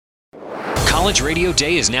College Radio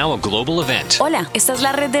Day is now a global event. Hola, esta es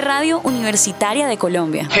la red de radio universitaria de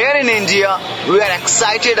Colombia. Here in India, we are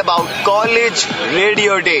excited about College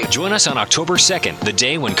Radio Day. Join us on October 2nd, the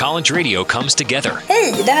day when college radio comes together.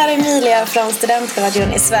 Hej, det här är Emilia från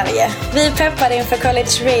Studentradion i Sverige. Vi peppar inför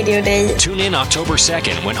College Radio Day. Tune in October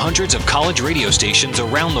 2nd when hundreds of college radio stations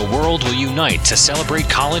around the world will unite to celebrate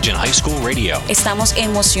college and high school radio. Estamos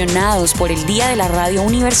emocionados por el Día de la Radio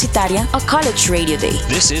Universitaria, a College Radio Day.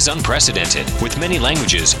 This is unprecedented, with many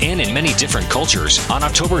languages and in many different cultures. On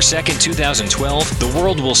October 2nd, 2012, the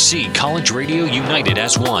world will see college radio united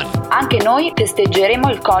as one. Anche noi festeggeremo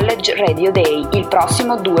il College Radio Day il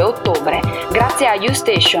prossimo 2 ottobre. Grazie a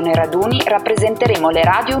U-Station e Raduni rappresenteremo le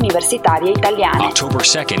radio universitarie italiane. October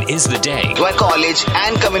 2nd is the day Where college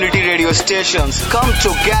and community radio stations come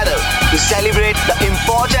together to celebrate the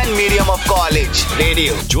important medium of college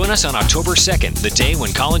radio. Join us on October 2nd, the day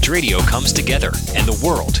when college radio comes together and the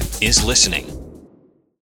world is listening.